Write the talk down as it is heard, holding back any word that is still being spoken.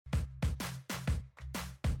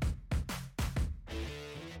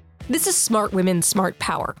This is Smart Women, Smart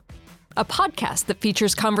Power, a podcast that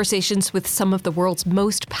features conversations with some of the world's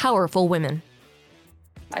most powerful women.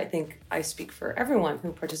 I think I speak for everyone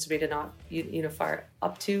who participated in Unifier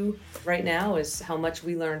up to right now is how much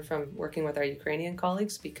we learned from working with our Ukrainian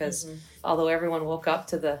colleagues, because although everyone woke up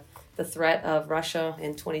to the threat of Russia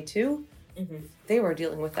in 22, they were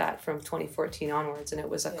dealing with that from 2014 onwards. And it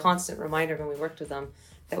was a constant reminder when we worked with them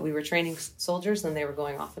that we were training soldiers and they were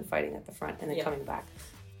going off and fighting at the front and then coming back.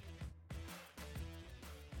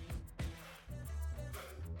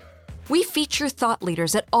 We feature thought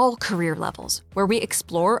leaders at all career levels, where we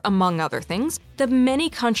explore, among other things, the many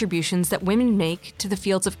contributions that women make to the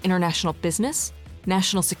fields of international business,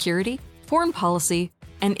 national security, foreign policy,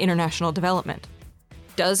 and international development.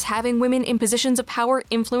 Does having women in positions of power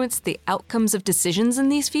influence the outcomes of decisions in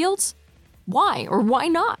these fields? Why or why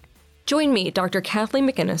not? Join me, Dr. Kathleen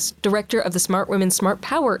McInnis, Director of the Smart Women, Smart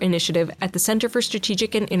Power Initiative at the Center for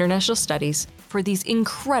Strategic and International Studies, for these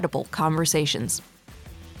incredible conversations.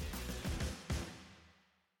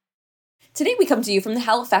 Today we come to you from the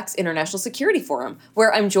Halifax International Security Forum,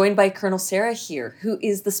 where I'm joined by Colonel Sarah Heer, who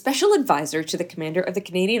is the Special Advisor to the Commander of the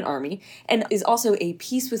Canadian Army and is also a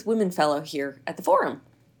Peace with Women Fellow here at the Forum.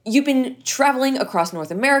 You've been traveling across North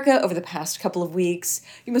America over the past couple of weeks.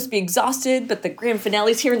 You must be exhausted, but the grand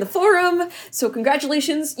finale's here in the Forum, so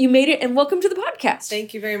congratulations, you made it, and welcome to the podcast.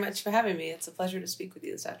 Thank you very much for having me. It's a pleasure to speak with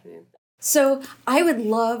you this afternoon. So I would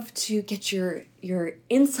love to get your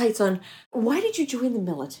insights on why did you join the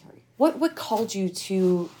military? What called you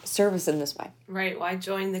to service in this way? Right. Well, I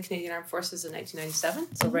joined the Canadian Armed Forces in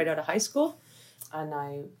 1997, so right out of high school. And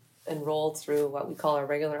I enrolled through what we call our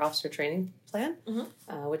regular officer training plan,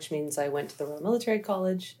 which means I went to the Royal Military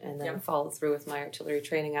College and then followed through with my artillery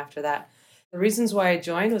training after that. The reasons why I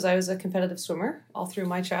joined was I was a competitive swimmer all through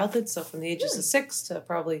my childhood. So from the ages of 6 to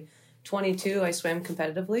probably 22, I swam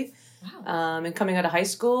competitively. Wow. And coming out of high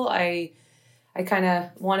school, I kind of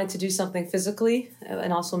wanted to do something physically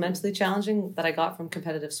and also mentally challenging that I got from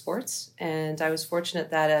competitive sports. And I was fortunate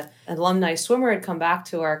that an alumni swimmer had come back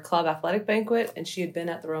to our club athletic banquet, and she had been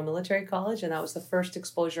at the Royal Military College. And that was the first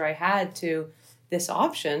exposure I had to this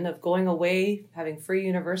option of going away, having free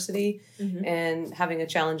university, and having a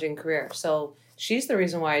challenging career. So she's the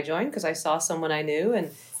reason why I joined, because I saw someone I knew, and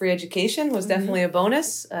free education was definitely a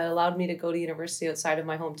bonus. It allowed me to go to university outside of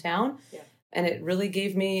my hometown. Yeah. And it really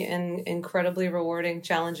gave me an incredibly rewarding,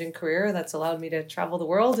 challenging career that's allowed me to travel the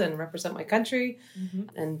world and represent my country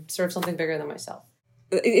and serve something bigger than myself.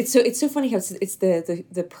 It's so funny how it's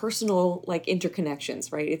the personal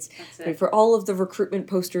interconnections, right? It's for all of the recruitment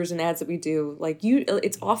posters and ads that we do.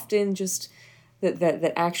 It's often just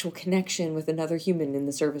that actual connection with another human in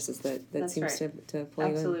the services that seems to play.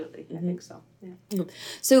 Absolutely, I think so. Yeah.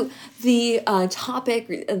 So the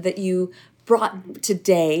topic that you brought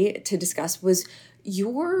today to discuss was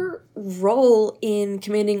your role in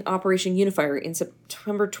commanding Operation Unifier in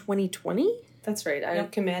September 2020? That's right. I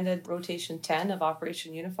commanded Rotation 10 of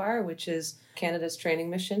Operation Unifier, which is Canada's training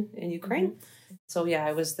mission in Ukraine. So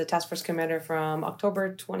I was the task force commander from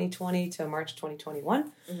October 2020 to March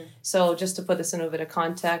 2021. So just to put this in a bit of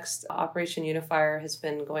context, Operation Unifier has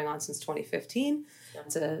been going on since 2015.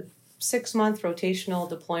 It's a 6-month rotational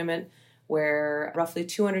deployment where roughly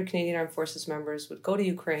 200 Canadian Armed Forces members would go to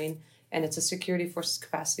Ukraine, and it's a security forces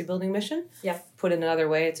capacity building mission. Yeah. Put in another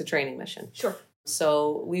way, it's a training mission. Sure.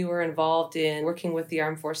 So we were involved in working with the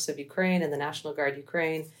Armed Forces of Ukraine and the National Guard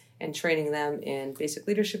Ukraine and training them in basic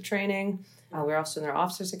leadership training. We're also in their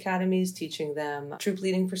officers' academies, teaching them troop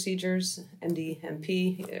leading procedures,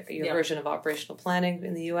 MD-MP, your version of operational planning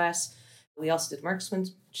in the U.S. We also did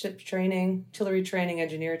marksmanship training, artillery training,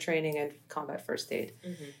 engineer training, and combat first aid.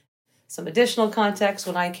 Some additional context,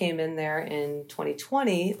 when I came in there in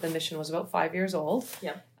 2020, the mission was about 5 years old.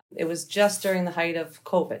 Yeah. It was just during the height of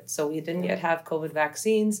COVID, so we didn't yet have COVID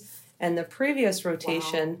vaccines. And the previous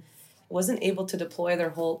rotation wasn't able to deploy their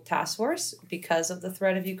whole task force because of the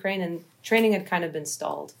threat of Ukraine, and training had kind of been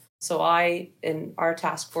stalled. So I and our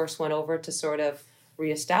task force went over to sort of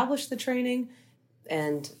reestablish the training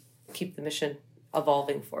and keep the mission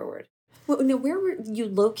evolving forward. Well, now, where were you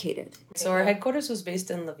located? So our headquarters was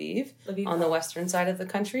based in Lviv on the western side of the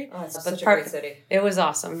country. Oh, it's such a great city. It was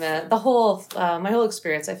awesome. My whole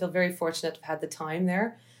experience, I feel very fortunate to have had the time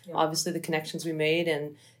there. Yeah. Obviously, the connections we made,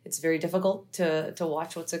 and it's very difficult to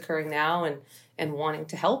watch what's occurring now and wanting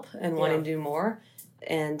to help and wanting to do more.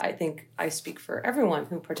 And I think I speak for everyone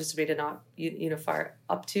who participated in Unifier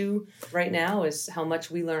up to right now is how much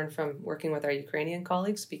we learned from working with our Ukrainian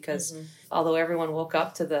colleagues, because although everyone woke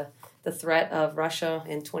up to the threat of Russia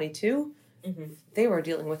in 22, They were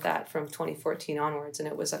dealing with that from 2014 onwards, and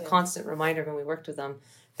it was a constant reminder when we worked with them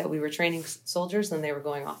that we were training soldiers and they were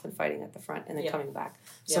going off and fighting at the front and then coming back.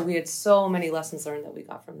 So we had so many lessons learned that we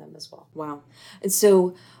got from them as well. Wow. And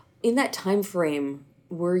so in that time frame,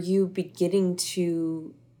 were you beginning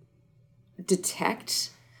to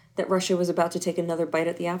detect that Russia was about to take another bite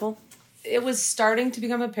at the apple? It was starting to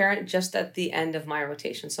become apparent just at the end of my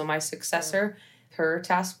rotation. So my successor, her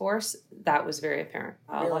task force, that was very apparent.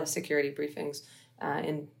 A lot of security briefings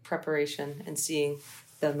in preparation and seeing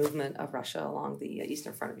the movement of Russia along the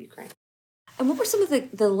eastern front of Ukraine. And what were some of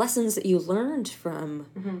the lessons that you learned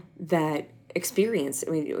from that experience?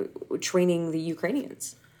 I mean, training the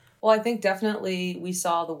Ukrainians? Well, I think definitely we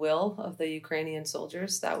saw the will of the Ukrainian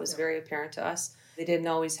soldiers. That was very apparent to us. They didn't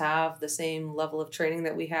always have the same level of training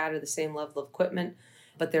that we had or the same level of equipment,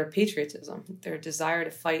 but their patriotism, their desire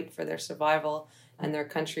to fight for their survival and their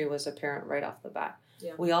country was apparent right off the bat.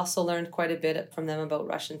 Yeah. We also learned quite a bit from them about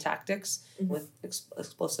Russian tactics with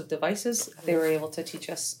explosive devices. They were able to teach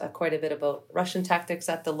us quite a bit about Russian tactics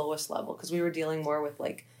at the lowest level because we were dealing more with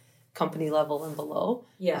like company level and below.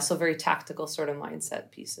 Yeah. So very tactical sort of mindset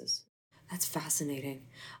pieces. That's fascinating.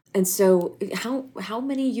 And so how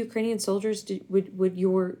many Ukrainian soldiers would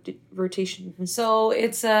your rotation? So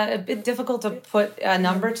it's a bit difficult to put a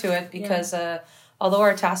number to it because although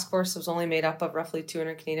our task force was only made up of roughly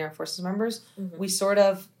 200 Canadian Armed Forces members, we sort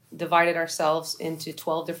of divided ourselves into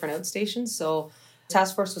 12 different outstations. So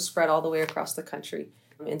task force was spread all the way across the country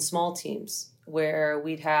in small teams where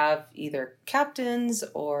we'd have either captains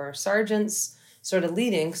or sergeants sort of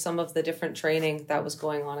leading some of the different training that was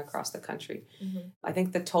going on across the country. I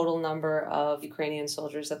think the total number of Ukrainian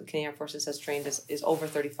soldiers that the Canadian Armed Forces has trained is over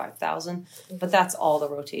 35,000, but that's all the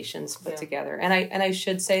rotations put together. And I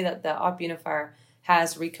should say that the Op Unifier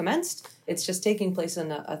has recommenced. It's just taking place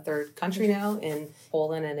in a third country now, in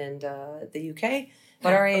Poland and in the UK.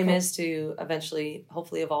 But our aim is to eventually,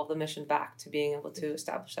 hopefully, evolve the mission back to being able to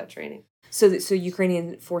establish that training. So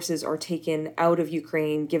Ukrainian forces are taken out of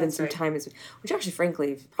Ukraine, given some time, which actually,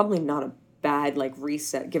 frankly, is probably not a bad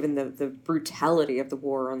reset, given the brutality of the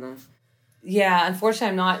war on the... Yeah, unfortunately,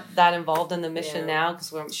 I'm not that involved in the mission now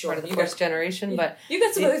because we're part of the first generation. But you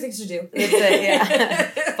got some other things to do.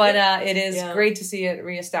 But it is great to see it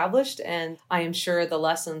reestablished, and I am sure the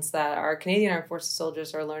lessons that our Canadian Armed Forces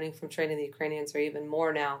soldiers are learning from training the Ukrainians are even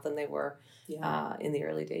more now than they were in the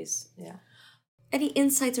early days. Yeah. Any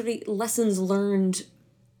insights or any lessons learned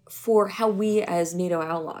for how we as NATO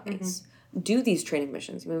allies do these training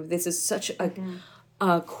missions? I mean, this is such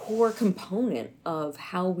a core component of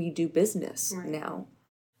how we do business now.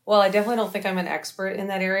 Well, I definitely don't think I'm an expert in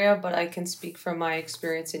that area, but I can speak from my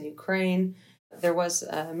experience in Ukraine. There was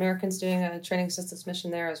Americans doing a training assistance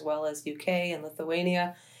mission there, as well as UK and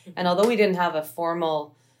Lithuania. And although we didn't have a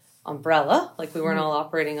formal umbrella, like we weren't all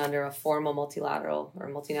operating under a formal multilateral or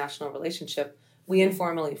multinational relationship, we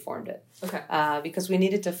informally formed it. Because we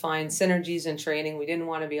needed to find synergies in training. We didn't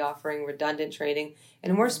want to be offering redundant training.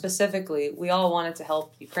 And more specifically, we all wanted to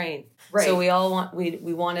help Ukraine. Right. So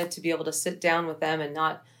we wanted to be able to sit down with them and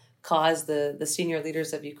not cause the senior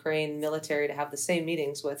leaders of Ukraine military to have the same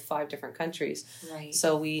meetings with 5 different countries. Right.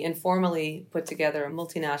 So we informally put together a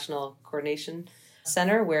multinational coordination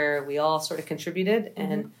center where we all sort of contributed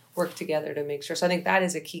and worked together to make sure. So I think that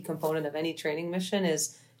is a key component of any training mission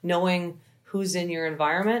is knowing who's in your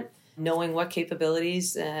environment, knowing what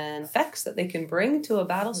capabilities and effects that they can bring to a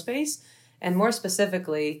battle space. And more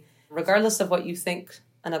specifically, regardless of what you think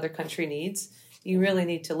another country needs, you really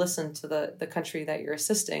need to listen to the country that you're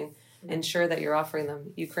assisting, ensure that you're offering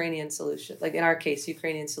them Ukrainian solutions, like in our case,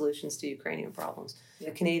 Ukrainian solutions to Ukrainian problems.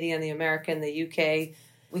 The Canadian, the American, the UK,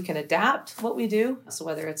 we can adapt what we do. So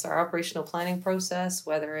whether it's our operational planning process,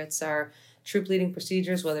 whether it's our troop leading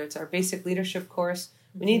procedures, whether it's our basic leadership course,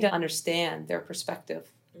 we need to understand their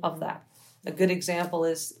perspective of that. A good example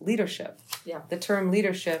is leadership. Yeah. The term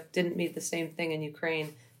leadership didn't mean the same thing in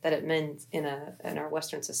Ukraine that it meant in our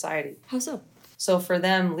Western society. How so? So for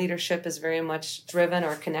them, leadership is very much driven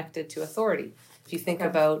or connected to authority. If you think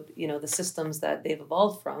about, the systems that they've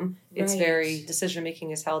evolved from, it's very, decision-making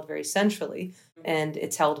is held very centrally, and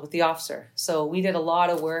it's held with the officer. So we did a lot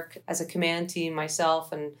of work as a command team,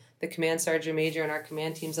 myself and the command sergeant major and our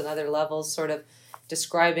command teams at other levels, sort of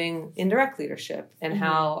describing indirect leadership and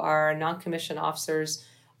how our non-commissioned officers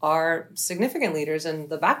are significant leaders and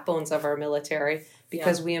the backbones of our military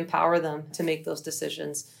because we empower them to make those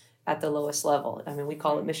decisions at the lowest level. I mean, we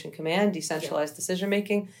call it mission command, decentralized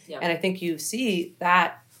decision-making. Yeah. And I think you see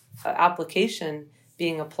that application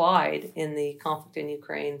being applied in the conflict in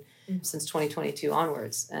Ukraine since 2022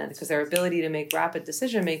 onwards. And because their ability to make rapid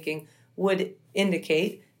decision-making would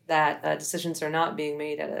indicate that decisions are not being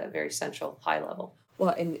made at a very central high level.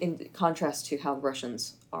 Well, in contrast to how the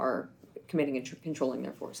Russians are commanding and controlling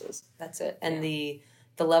their forces. That's it. And the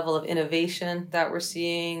level of innovation that we're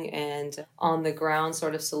seeing and on the ground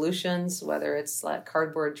sort of solutions, whether it's like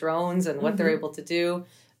cardboard drones and what they're able to do,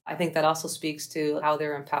 I think that also speaks to how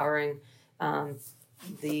they're empowering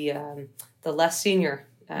the less senior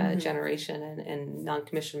generation and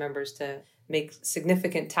non-commissioned members to make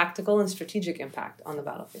significant tactical and strategic impact on the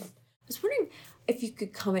battlefield. I was wondering if you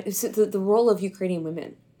could comment the role of Ukrainian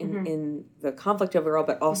women in the conflict overall,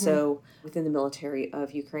 but also within the military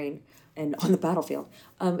of Ukraine and on the battlefield.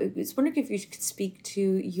 I was wondering if you could speak to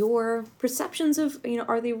your perceptions of,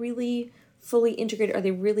 are they really fully integrated? Are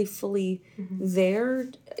they really fully there?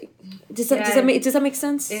 Does that make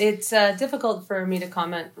sense? It's difficult for me to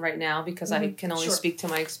comment right now because I can only speak to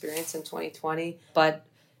my experience in 2020. But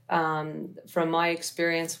from my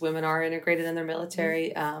experience, women are integrated in their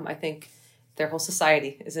military. I think their whole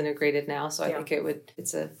society is integrated now. So I think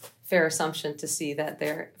it's a fair assumption to see that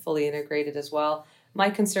they're fully integrated as well. My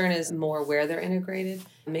concern is more where they're integrated,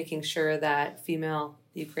 making sure that female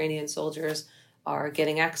Ukrainian soldiers are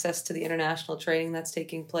getting access to the international training that's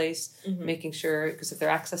taking place, making sure, because if they're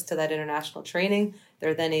access to that international training,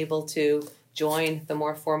 they're then able to join the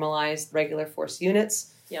more formalized regular force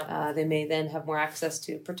units. They may then have more access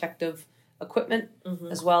to protective equipment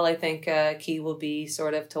as well. I think key will be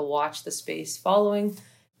sort of to watch the space following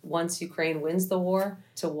once Ukraine wins the war,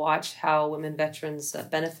 to watch how women veterans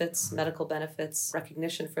benefits, medical benefits,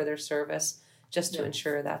 recognition for their service, just to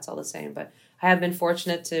ensure that's all the same. But I have been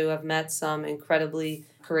fortunate to have met some incredibly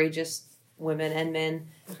courageous women and men,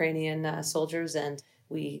 Ukrainian soldiers, and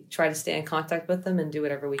we try to stay in contact with them and do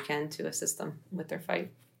whatever we can to assist them with their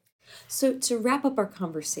fight. So to wrap up our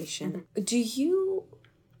conversation, do you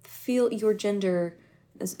feel your gender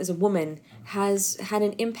as a woman has had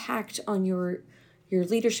an impact on your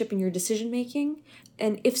leadership and your decision making?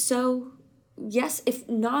 And if so, yes. If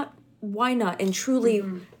not, why not? And truly,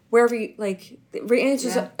 wherever you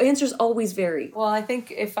answers always vary. Well, I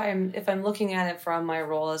think if I'm looking at it from my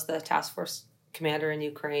role as the task force commander in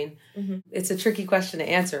Ukraine, it's a tricky question to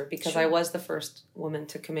answer because I was the first woman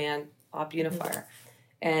to command Op Unifier,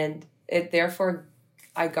 and therefore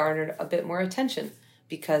I garnered a bit more attention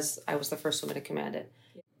because I was the first woman to command it.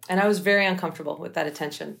 And I was very uncomfortable with that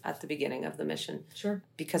attention at the beginning of the mission.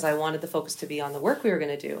 Because I wanted the focus to be on the work we were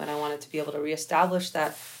going to do. And I wanted to be able to reestablish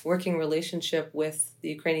that working relationship with the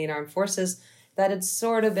Ukrainian Armed Forces that had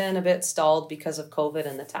sort of been a bit stalled because of COVID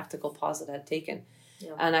and the tactical pause it had taken.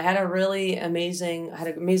 And I had an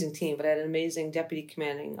amazing team, but I had an amazing deputy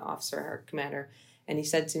commanding officer or commander. And he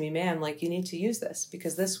said to me, ma'am, you need to use this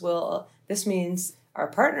because this means our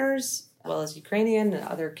partners, as well as Ukrainian and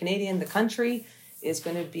other Canadian, the country, is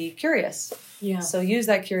going to be curious. So use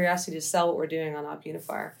that curiosity to sell what we're doing on Op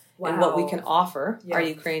Unifier and what we can offer our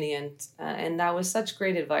Ukrainians. And that was such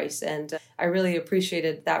great advice. And I really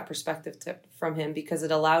appreciated that perspective from him because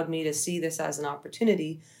it allowed me to see this as an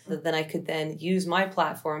opportunity that then I could then use my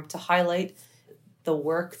platform to highlight the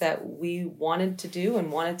work that we wanted to do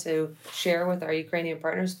and wanted to share with our Ukrainian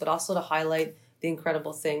partners, but also to highlight the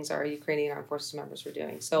incredible things our Ukrainian Armed Forces members were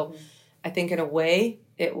doing. So I think in a way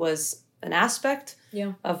it was an aspect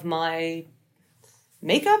of my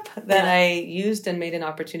makeup that I used and made an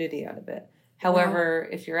opportunity out of it. However,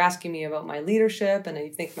 if you're asking me about my leadership and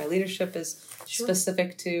you think my leadership is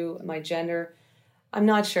specific to my gender, I'm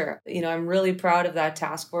not sure. I'm really proud of that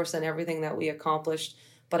task force and everything that we accomplished.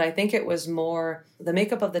 But I think it was more, the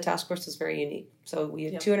makeup of the task force is very unique. So we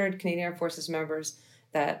had 200 Canadian Armed Forces members.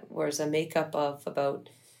 That was a makeup of about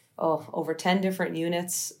over 10 different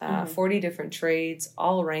units, 40 different trades,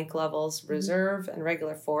 all rank levels, reserve and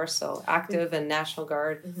regular force, so active and National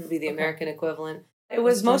Guard would be the American equivalent. It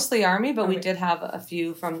was mostly Army, but we did have a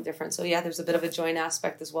few from different. So there's a bit of a joint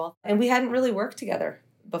aspect as well. And we hadn't really worked together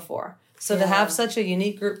before. So to have such a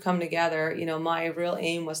unique group come together, my real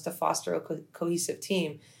aim was to foster a cohesive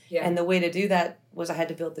team. And the way to do that was I had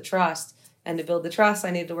to build the trust. And to build the trust,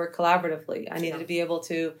 I needed to work collaboratively. I needed to be able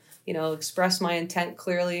to, express my intent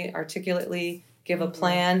clearly, articulately, give a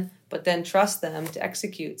plan, but then trust them to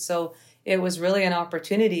execute. So it was really an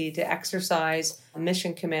opportunity to exercise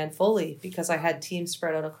mission command fully because I had teams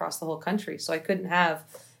spread out across the whole country. So I couldn't have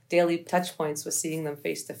daily touch points with seeing them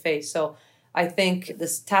face to face. So I think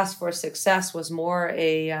this task force success was more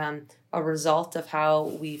a result of how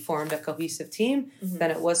we formed a cohesive team than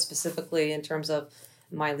it was specifically in terms of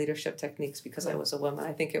my leadership techniques because I was a woman.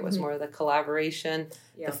 I think it was more the collaboration,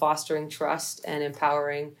 the fostering trust, and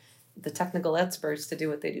empowering the technical experts to do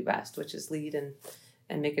what they do best, which is lead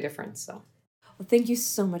and make a difference. So, Well, thank you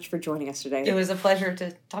so much for joining us today. It was a pleasure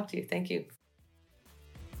to talk to you. Thank you.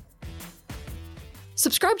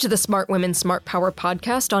 Subscribe to the Smart Women, Smart Power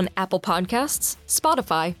podcast on Apple Podcasts,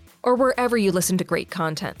 Spotify, or wherever you listen to great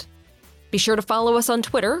content. Be sure to follow us on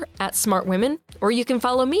Twitter @SmartWomen, or you can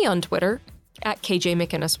follow me on Twitter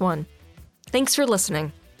 @KJMcInnis1. Thanks for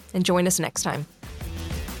listening, and join us next time.